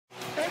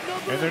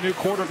And their new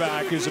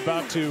quarterback is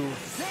about to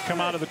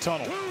come out of the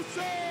tunnel.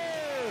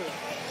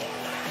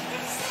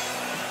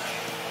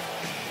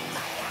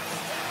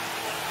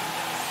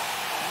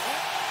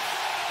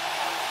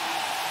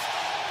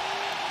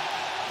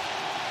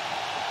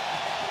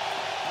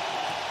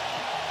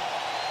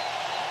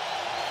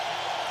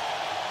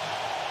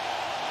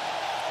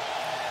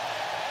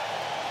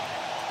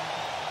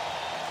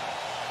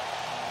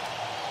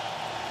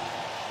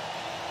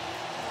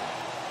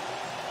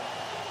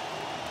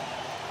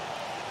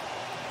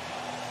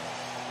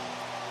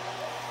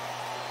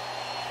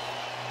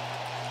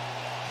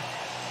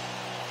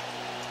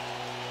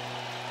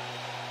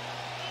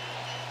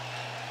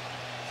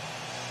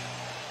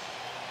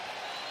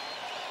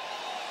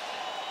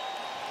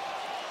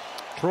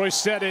 Troy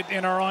said it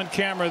in our on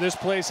camera. This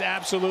place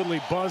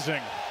absolutely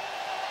buzzing.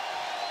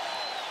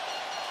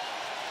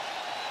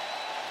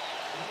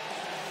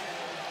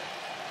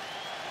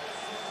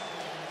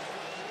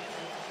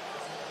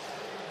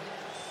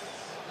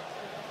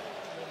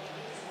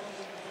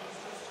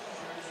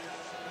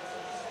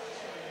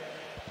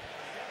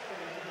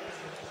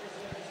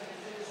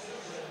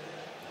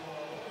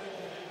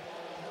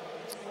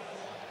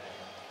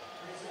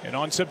 And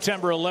on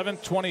September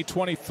 11th,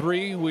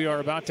 2023, we are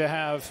about to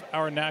have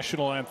our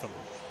national anthem.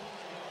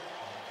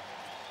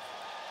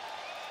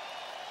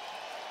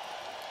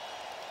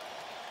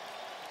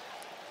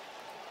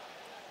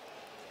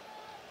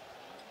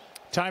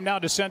 Time now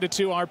to send it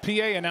to our PA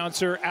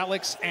announcer,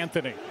 Alex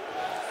Anthony.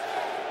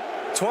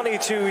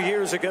 22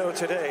 years ago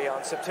today,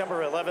 on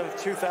September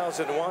 11th,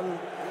 2001,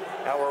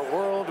 our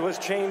world was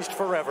changed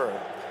forever.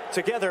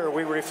 Together,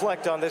 we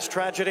reflect on this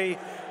tragedy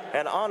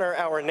and honor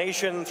our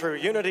nation through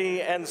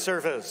unity and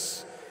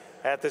service.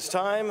 At this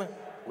time,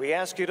 we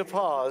ask you to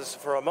pause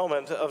for a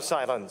moment of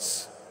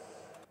silence.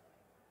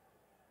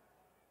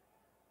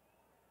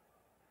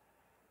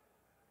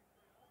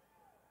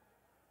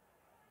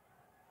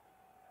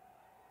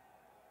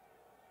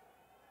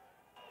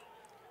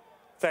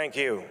 Thank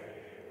you.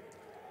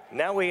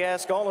 Now we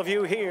ask all of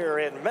you here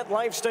in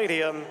MetLife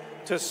Stadium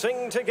to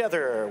sing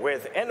together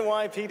with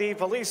NYPD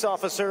police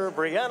officer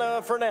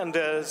Brianna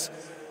Fernandez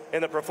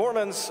in the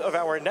performance of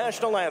our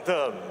national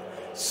anthem.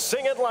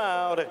 Sing it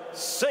loud,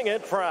 sing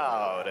it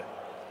proud.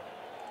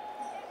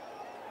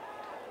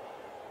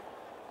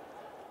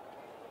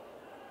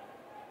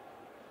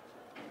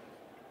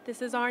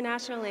 This is our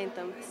national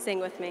anthem. Sing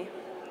with me.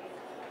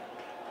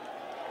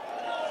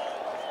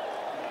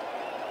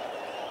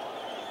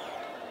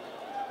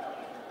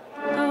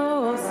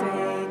 Oh,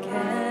 say,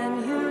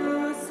 can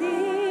you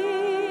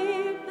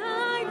see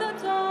by the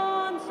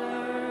dawn's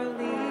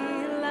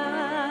early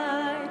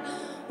light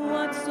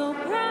what so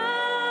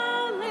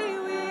proudly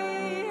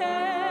we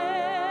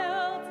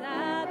hailed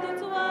at the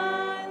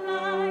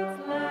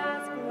twilight's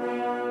last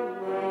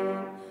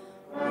gleaming?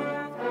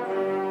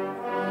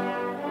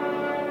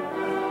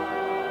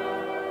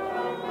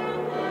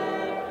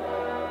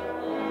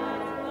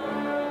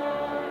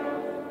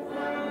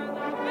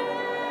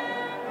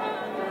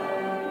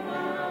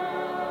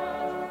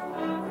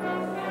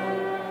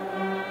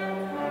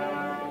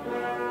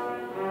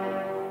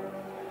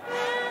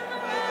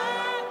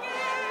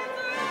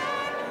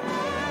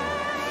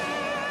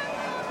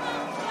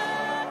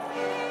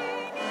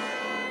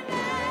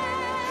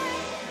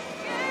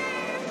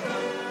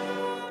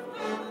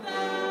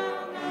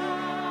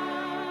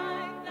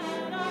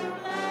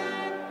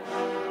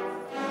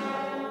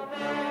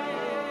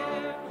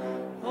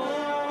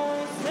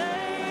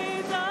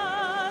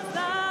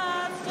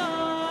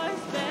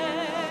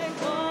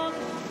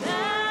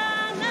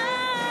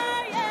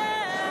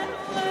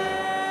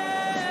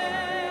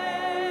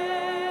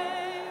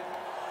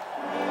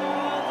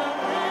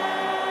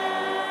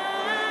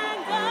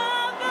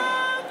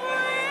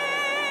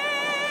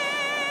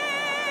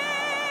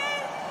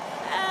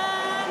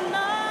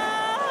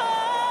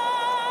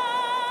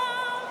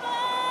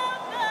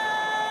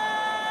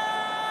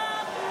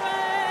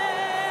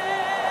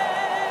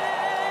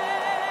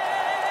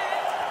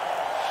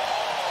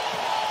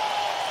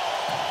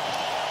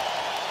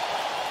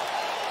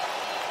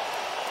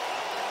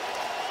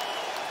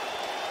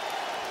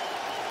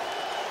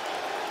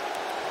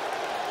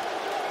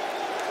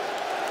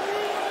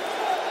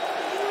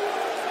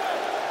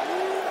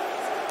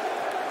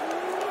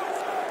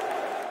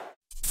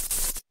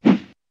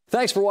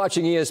 Thanks for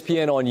watching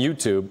ESPN on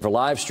YouTube. For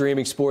live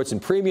streaming sports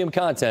and premium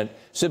content,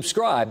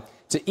 subscribe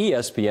to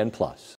ESPN+.